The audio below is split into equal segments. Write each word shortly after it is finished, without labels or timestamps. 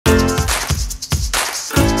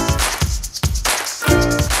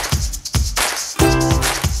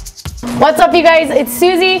What's up, you guys? It's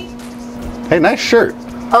Susie. Hey, nice shirt.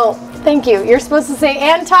 Oh, thank you. You're supposed to say,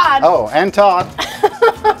 and Todd. Oh, and Todd.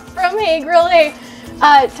 From Hey Grill Hey.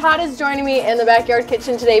 Todd is joining me in the backyard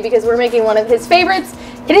kitchen today because we're making one of his favorites.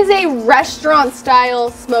 It is a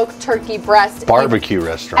restaurant-style smoked turkey breast. Barbecue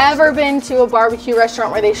restaurant. Ever been to a barbecue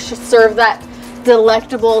restaurant where they serve that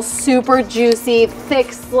delectable, super juicy,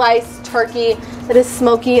 thick sliced turkey that is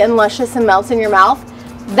smoky and luscious and melts in your mouth?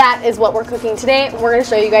 That is what we're cooking today. We're going to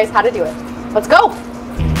show you guys how to do it. Let's go.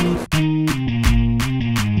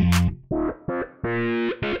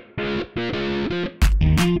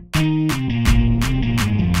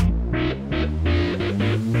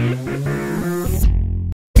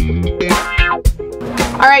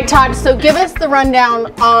 All right, Todd, so give us the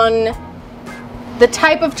rundown on the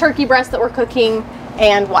type of turkey breast that we're cooking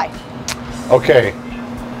and why. Okay,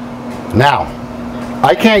 now,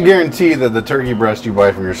 I can't guarantee that the turkey breast you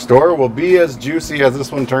buy from your store will be as juicy as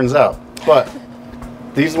this one turns out, but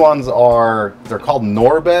these ones they're called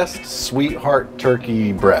Norbest Sweetheart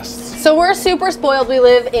Turkey Breasts. So we're super spoiled. We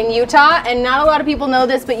live in Utah, and not a lot of people know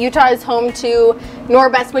this, but Utah is home to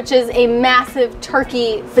Norbest, which is a massive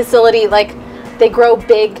turkey facility. Like, they grow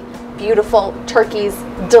big, beautiful turkeys,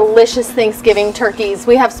 delicious Thanksgiving turkeys.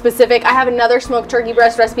 We have I have another smoked turkey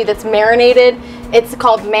breast recipe that's marinated. It's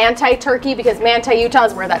called Manti turkey because Manti, Utah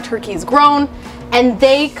is where that turkey is grown. And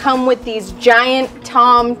they come with these giant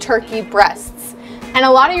tom turkey breasts. And a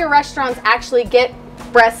lot of your restaurants actually get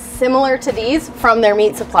breasts similar to these from their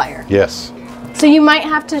meat supplier. Yes. So you might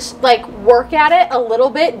have to like work at it a little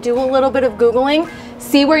bit, do a little bit of Googling,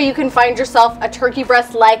 see where you can find yourself a turkey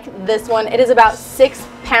breast like this one. It is about 6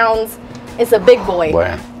 pounds. It's a big boy.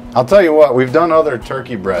 Well, I'll tell you what, we've done other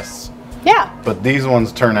turkey breasts. Yeah. But these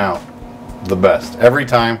ones turn out the best. Every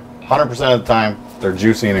time, 100% of the time, they're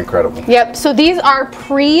juicy and incredible. Yep, so these are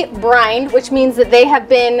pre-brined, which means that they have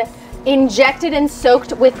been injected and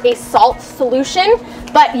soaked with a salt solution,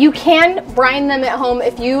 but you can brine them at home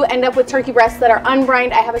if you end up with turkey breasts that are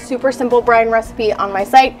unbrined. I have a super simple brine recipe on my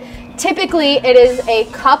site. Typically, it is a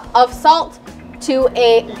cup of salt to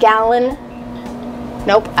a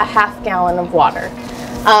half gallon of water.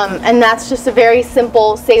 And that's just a very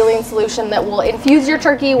simple saline solution that will infuse your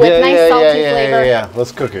turkey with nice salty flavor. Yeah,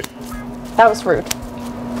 let's cook it. That was rude,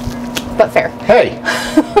 but fair. Hey,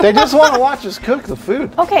 they just want to watch us cook the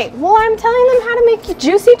food. Okay, well, I'm telling them how to make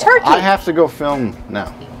juicy turkey. I have to go film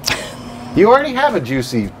now. You already have a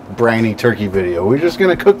juicy, briny turkey video. We're just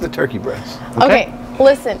going to cook the turkey breast. Okay,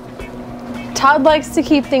 listen. Todd likes to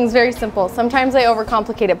keep things very simple. Sometimes I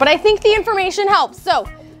overcomplicate it, but I think the information helps. So,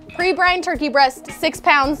 pre-brined turkey breast, 6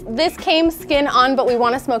 pounds. This came skin on, but we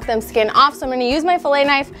want to smoke them skin off. So I'm going to use my fillet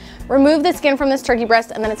knife, remove the skin from this turkey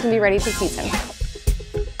breast, and then it's going to be ready to season.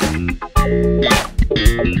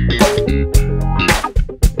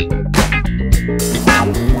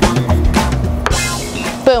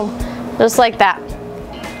 Boom, just like that.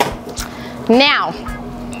 Now,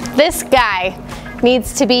 this guy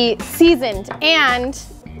needs to be seasoned and,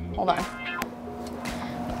 hold on.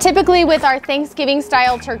 Typically with our Thanksgiving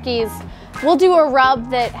style turkeys, we'll do a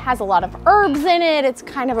rub that has a lot of herbs in it. It's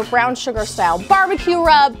kind of a brown sugar style barbecue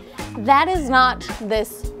rub. That is not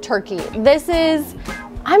this turkey. This is,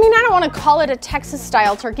 I don't want to call it a Texas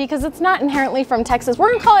style turkey because it's not inherently from Texas.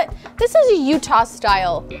 We're gonna call it, this is a Utah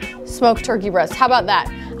style smoked turkey breast. How about that?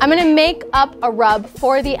 I'm gonna make up a rub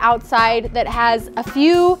for the outside that has a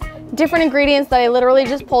few different ingredients that I literally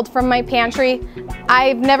just pulled from my pantry.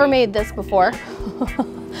 I've never made this before,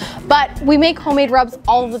 but we make homemade rubs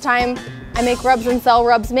all the time. I make rubs and sell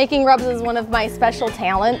rubs. Making rubs is one of my special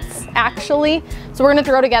talents, actually. So we're gonna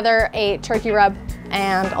throw together a turkey rub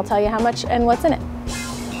and I'll tell you how much and what's in it.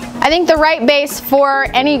 I think the right base for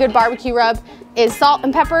any good barbecue rub is salt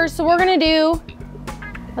and pepper. So we're gonna do,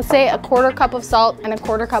 let's say, a 1/4 cup of salt and a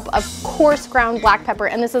 1/4 cup of coarse ground black pepper.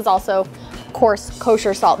 And this is also coarse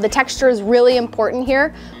kosher salt. The texture is really important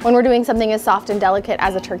here when we're doing something as soft and delicate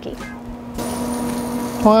as a turkey.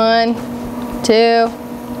 1, 2,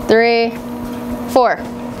 3, 4.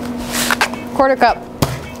 1/4 cup.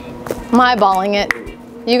 I'm eyeballing it.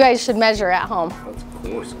 You guys should measure at home. That's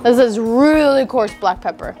coarse. This is really coarse black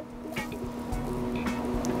pepper.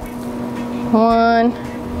 1,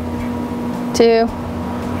 2,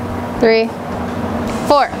 3,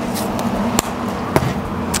 4.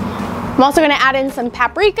 I'm also gonna add in some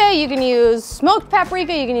paprika. You can use smoked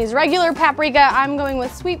paprika, you can use regular paprika. I'm going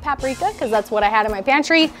with sweet paprika because that's what I had in my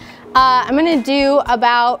pantry. I'm gonna do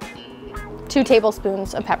about 2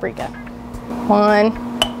 tablespoons of paprika. 1,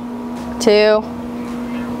 2,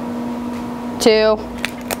 2.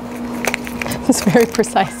 It's very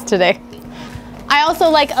precise today. I also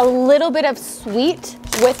like a little bit of sweet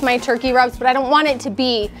with my turkey rubs, but I don't want it to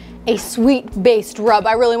be a sweet-based rub.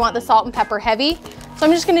 I really want the salt and pepper heavy. So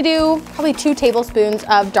I'm just gonna do probably 2 tablespoons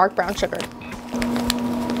of dark brown sugar.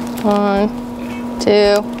 1,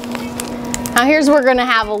 2. Now here's where we're gonna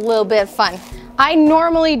have a little bit of fun. I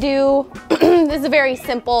normally do, this is a very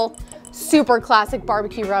simple, super classic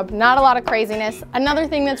barbecue rub, not a lot of craziness. Another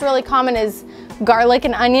thing that's really common is garlic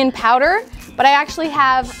and onion powder, but I actually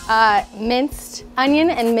have minced onion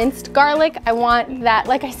and minced garlic. I want that,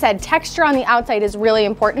 like I said, texture on the outside is really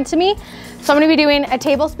important to me. So I'm gonna be doing a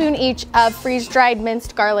tablespoon each of freeze-dried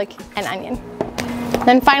minced garlic and onion.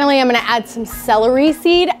 Then finally, I'm gonna add some celery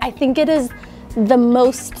seed. I think it is the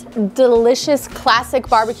most delicious classic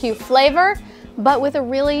barbecue flavor, but with a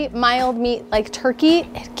really mild meat like turkey,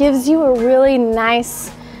 it gives you a really nice,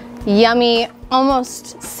 yummy,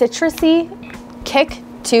 almost citrusy kick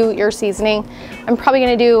to your seasoning. I'm probably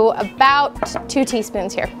gonna do about 2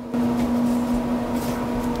 teaspoons here.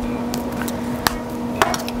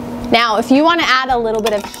 Now, if you wanna add a little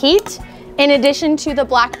bit of heat, in addition to the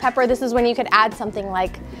black pepper, this is when you could add something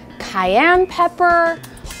like cayenne pepper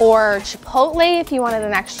or chipotle if you wanted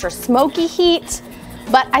an extra smoky heat.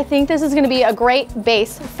 But I think this is gonna be a great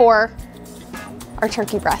base for our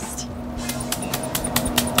turkey breast.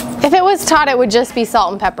 If it was Todd, it would just be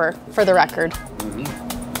salt and pepper, for the record.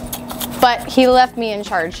 But he left me in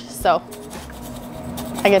charge, so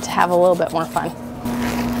I get to have a little bit more fun.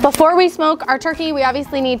 Before we smoke our turkey, we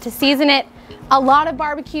obviously need to season it. A lot of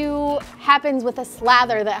barbecue happens with a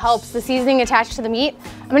slather that helps the seasoning attach to the meat.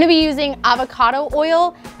 I'm gonna be using avocado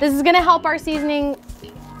oil. This is gonna help our seasoning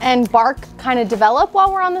and bark kind of develop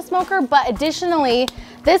while we're on the smoker, but additionally,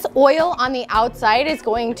 this oil on the outside is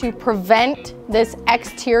going to prevent this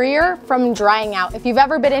exterior from drying out. If you've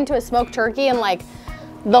ever bit into a smoked turkey and like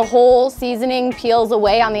the whole seasoning peels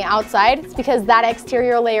away on the outside, it's because that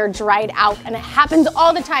exterior layer dried out, and it happens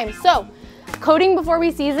all the time. So coating before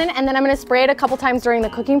we season, and then I'm gonna spray it a couple times during the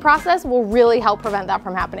cooking process, will really help prevent that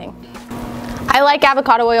from happening. I like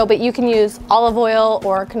avocado oil, but you can use olive oil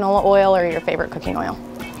or canola oil or your favorite cooking oil.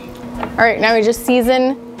 All right, now we just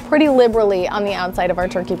season pretty liberally on the outside of our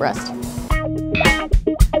turkey breast.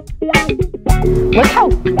 Look how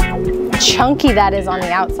chunky that is on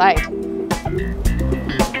the outside.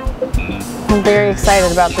 I'm very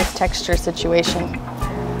excited about this texture situation.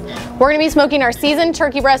 We're gonna be smoking our seasoned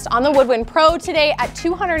turkey breast on the Woodwind Pro today at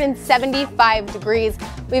 275 degrees.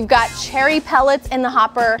 We've got cherry pellets in the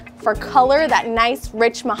hopper for color, that nice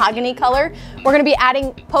rich mahogany color. We're gonna be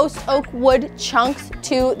adding post oak wood chunks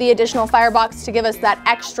to the additional firebox to give us that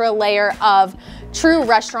extra layer of true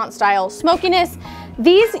restaurant style smokiness.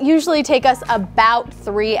 These usually take us about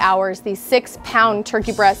 3 hours, these 6-pound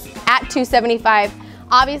turkey breasts at 275.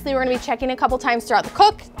 Obviously, we're gonna be checking a couple times throughout the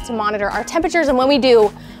cook to monitor our temperatures, and when we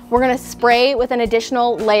do, we're gonna spray with an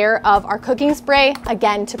additional layer of our cooking spray,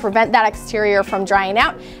 again, to prevent that exterior from drying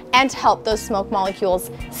out and to help those smoke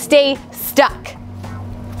molecules stay stuck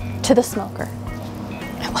to the smoker.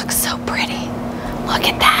 It looks so pretty. Look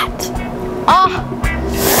at that. Oh.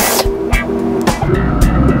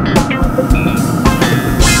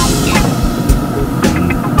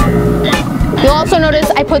 You'll also notice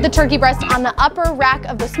I put the turkey breast on the upper rack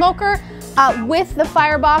of the smoker with the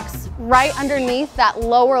firebox right underneath that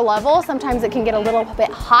lower level. Sometimes it can get a little bit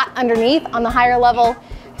hot underneath. On the higher level,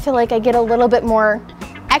 I feel like I get a little bit more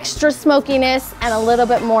extra smokiness and a little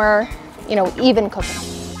bit more, you know, even cooking.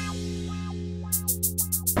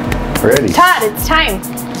 Ready. Todd, it's time.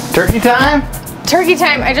 Turkey time? Turkey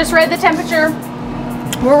time. I just read the temperature.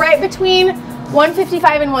 We're right between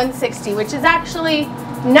 155 and 160, which is actually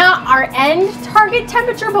not our end target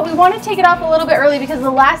temperature, but we want to take it off a little bit early because the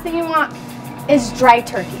last thing you want is dry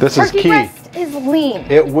turkey. This is key. Turkey breast is lean.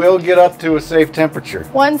 It will get up to a safe temperature.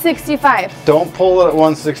 165. Don't pull it at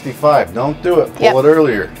 165. Don't do it. Pull it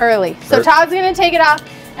earlier. Early. So Todd's going to take it off,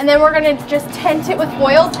 and then we're going to just tent it with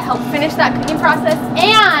foil to help finish that cooking process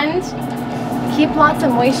and keep lots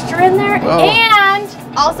of moisture in there, and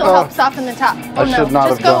also help soften the top. Oh no,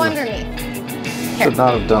 just go underneath. Here. Should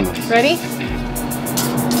not have done this. Ready?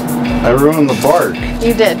 I ruined the bark.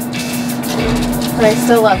 You did. But I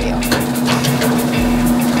still love you.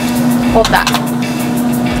 Hold that.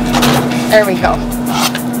 There we go.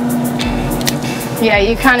 Yeah,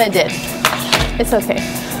 you kind of did. It's okay.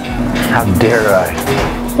 How dare I?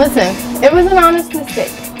 Listen, it was an honest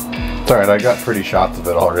mistake. It's alright, I got pretty shots of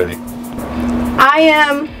it already. I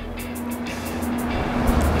am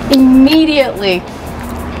immediately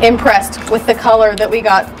impressed with the color that we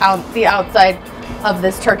got out the outside of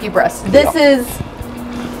this turkey breast. This is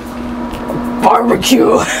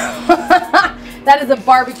barbecue. That is a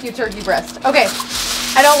barbecue turkey breast. Okay,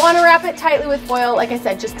 I don't want to wrap it tightly with foil. Like I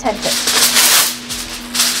said, just tent it.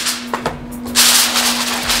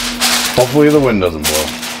 Hopefully the wind doesn't blow.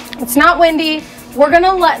 It's not windy. We're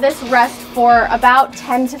gonna let this rest for about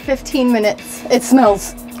 10 to 15 minutes. It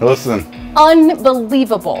smells Listen,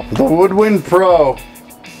 unbelievable. the Woodwind Pro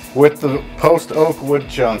with the post oak wood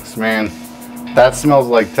chunks, man. That smells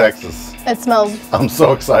like Texas. It smells I'm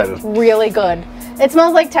so excited. really good. It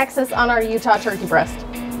smells like Texas on our Utah turkey breast.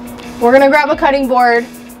 We're gonna grab a cutting board,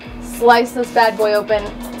 slice this bad boy open,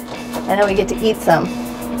 and then we get to eat some.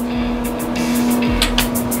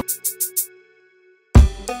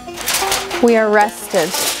 We are rested.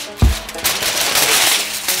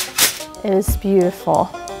 It is beautiful.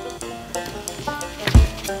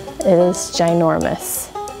 It is ginormous.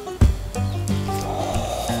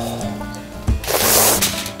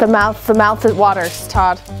 The mouth it waters,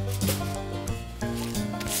 Todd.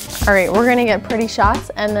 All right, we're gonna get pretty shots,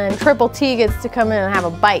 and then Triple T gets to come in and have a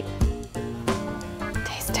bite.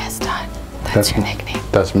 Taste test, Todd. That's your nickname.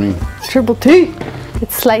 That's me. Triple T.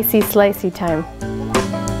 It's slicey time.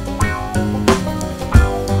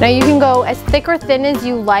 Now you can go as thick or thin as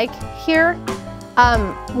you like here.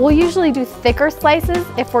 We'll usually do thicker slices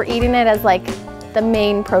if we're eating it as like the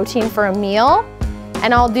main protein for a meal.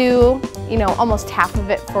 And I'll do, you know, almost half of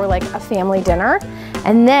it for like a family dinner.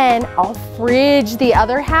 And then I'll fridge the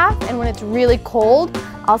other half, and when it's really cold,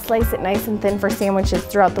 I'll slice it nice and thin for sandwiches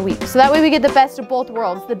throughout the week. So that way we get the best of both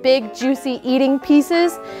worlds, the big juicy eating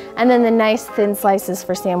pieces, and then the nice thin slices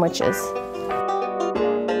for sandwiches.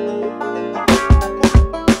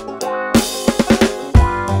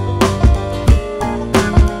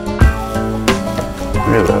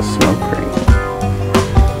 Look at that smoke ring.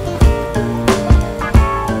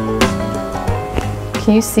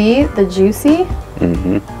 Can you see the juicy?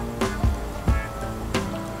 Mm-hmm.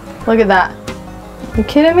 Look at that. You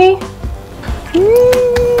kidding me?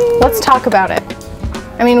 Let's talk about it.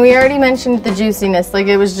 I mean, we already mentioned the juiciness, like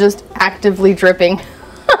it was just actively dripping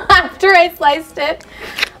after I sliced it.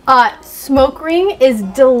 Smoke ring is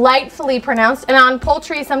delightfully pronounced, and on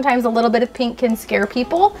poultry, sometimes a little bit of pink can scare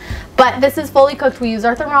people, but this is fully cooked. We use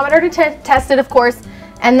our thermometer to test it, of course,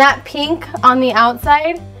 and that pink on the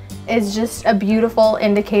outside is just a beautiful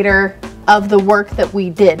indicator of the work that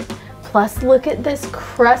we did. Plus, look at this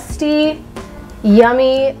crusty,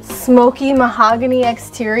 yummy, smoky mahogany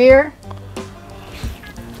exterior.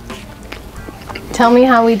 Tell me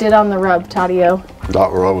how we did on the rub, Tadio.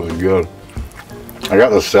 That rub was good. I got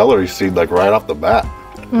the celery seed like right off the bat.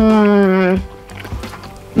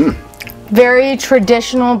 Very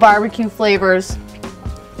traditional barbecue flavors.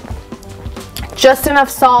 Just enough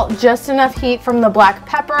salt, just enough heat from the black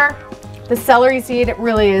pepper. The celery seed, it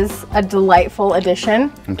really is a delightful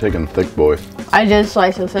addition. I'm taking thick boy. I did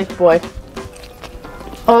slice a thick boy.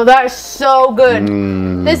 Oh, that is so good.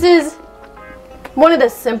 This is one of the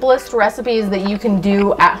simplest recipes that you can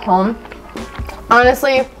do at home.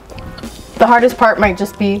 Honestly, the hardest part might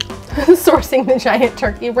just be sourcing the giant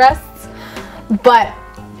turkey breasts, but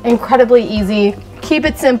incredibly easy. Keep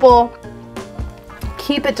it simple,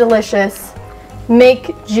 keep it delicious,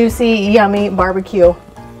 make juicy, yummy barbecue.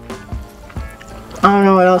 I don't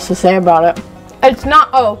know what else to say about it. It's not,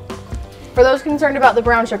 oh, for those concerned about the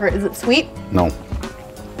brown sugar, is it sweet? No.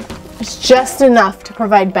 It's just enough to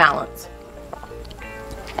provide balance.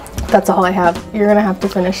 That's all I have. You're gonna have to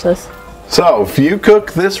finish this. So, if you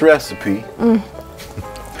cook this recipe,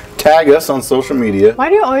 tag us on social media. Why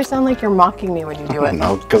do you always sound like you're mocking me when you do it?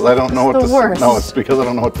 No, because I don't know what to say. No, it's because I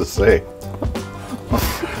don't know what to say.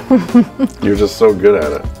 You're just so good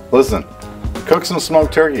at it. Listen, cook some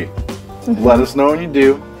smoked turkey. Let us know when you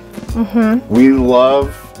do. We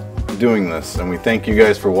love doing this, and we thank you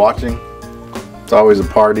guys for watching. It's always a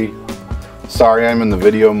party. Sorry I'm in the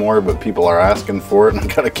video more, but people are asking for it, and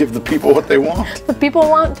I gotta give the people what they want. The people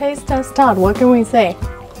want taste test Todd. What can we say?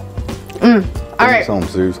 All right. Home,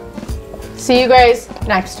 Suze. See you guys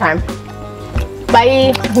next time.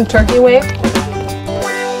 Bye. Turkey wave.